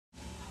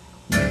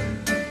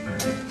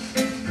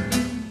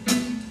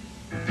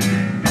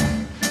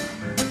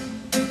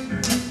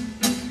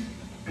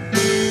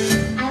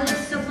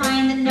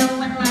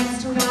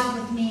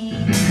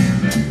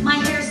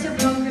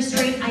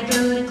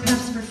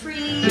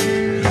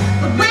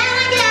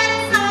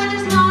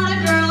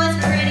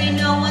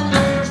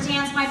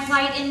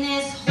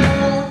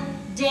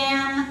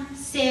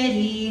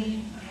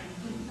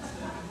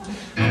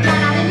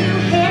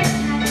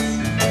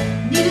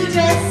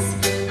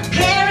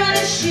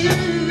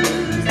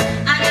shoes.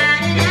 I got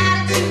an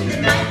attitude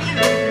that might be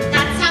rude, but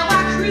that's how I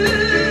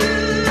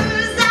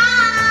cruise. I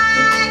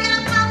got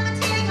a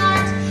palpitating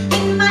heart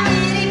in my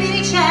itty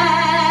bitty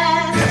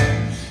chest,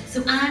 so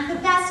I'm the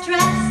best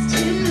dressed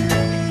to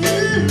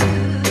lose.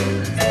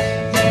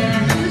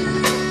 Yeah,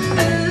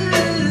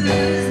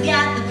 who's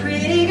got the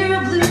pretty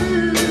girl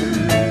blues?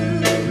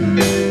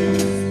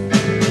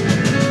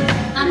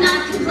 I'm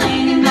not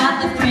complaining about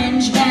the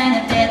fringe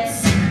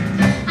benefits.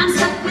 I'm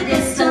stuck with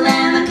this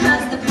dilemma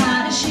cause the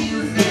Prada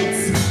shoe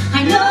fits.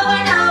 I know,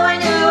 I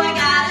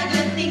got a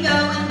good thing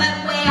going, but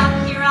way up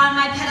here on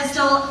my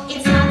pedestal,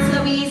 it's not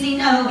so easy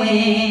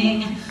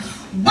knowing.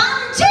 1,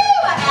 2,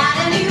 I got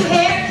a new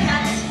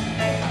haircut,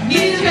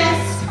 new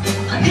dress,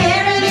 a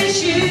pair of new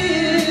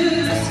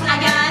shoes. I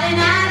got an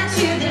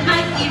attitude that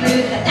might be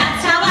rude, but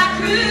that's how I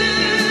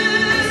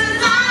cruise.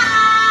 I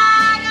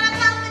got a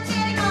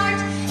palpitating heart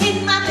in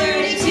my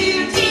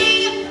 32D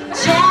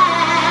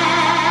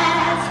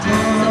chest,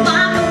 so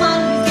I'm the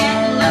one who's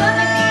getting love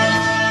and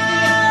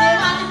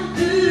feeling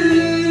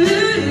who's,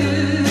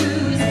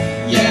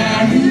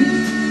 yeah, who's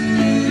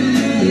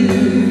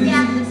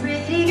got the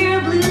pretty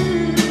girl blues?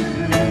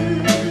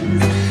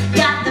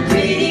 Got the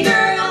pretty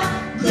girl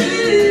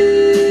blues.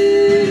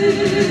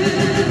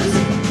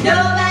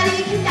 Nobody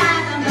can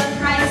fathom the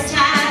price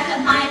tag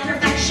of my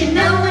perfection.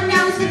 No one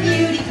knows the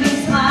beauty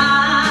queen's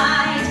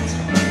plight.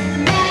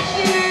 The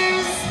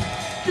manicures,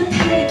 the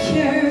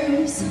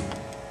pedicures,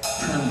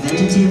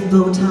 preventative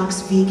Botox,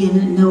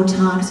 vegan,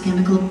 no-tox,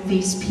 chemical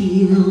face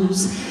peels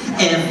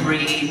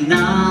every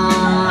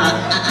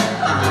night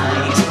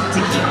to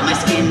keep my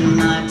skin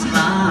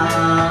tight.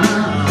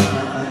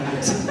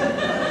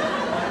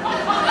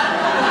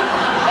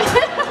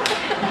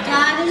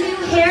 Got a new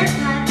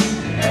haircut.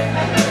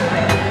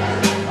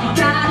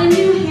 Got a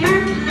new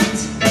haircut.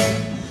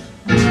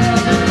 I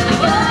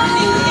got a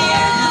new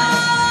haircut,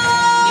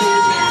 new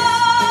dress,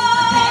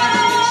 a pair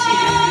of new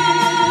shoes.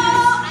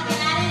 I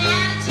got an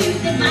attitude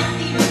that might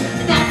be rude,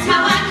 but that's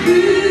how I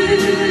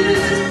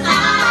cruise. I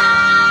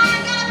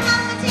got a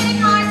palpitating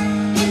heart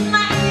in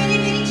my itty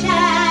bitty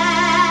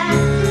chest.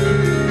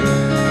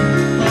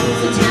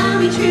 So tell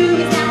me true,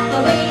 is that the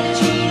way to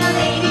treat a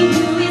lady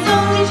who is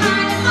only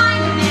trying to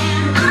find a man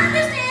who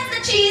understands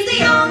that she's the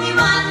only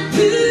one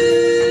who's,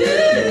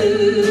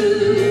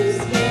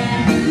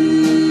 yeah,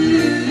 who's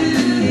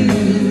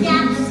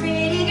got the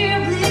pretty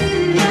girl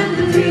blues? Got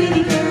the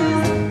pretty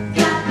girl,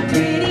 got the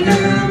pretty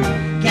girl,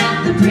 got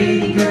the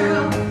pretty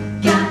girl,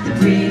 got the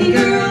pretty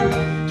girl,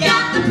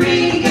 got the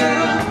pretty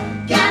girl,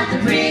 got the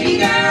pretty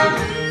girl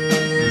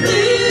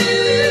blues.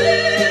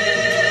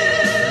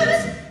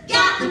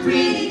 Got the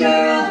pretty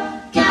girl,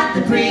 got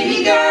the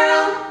pretty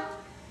girl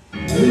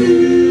blues.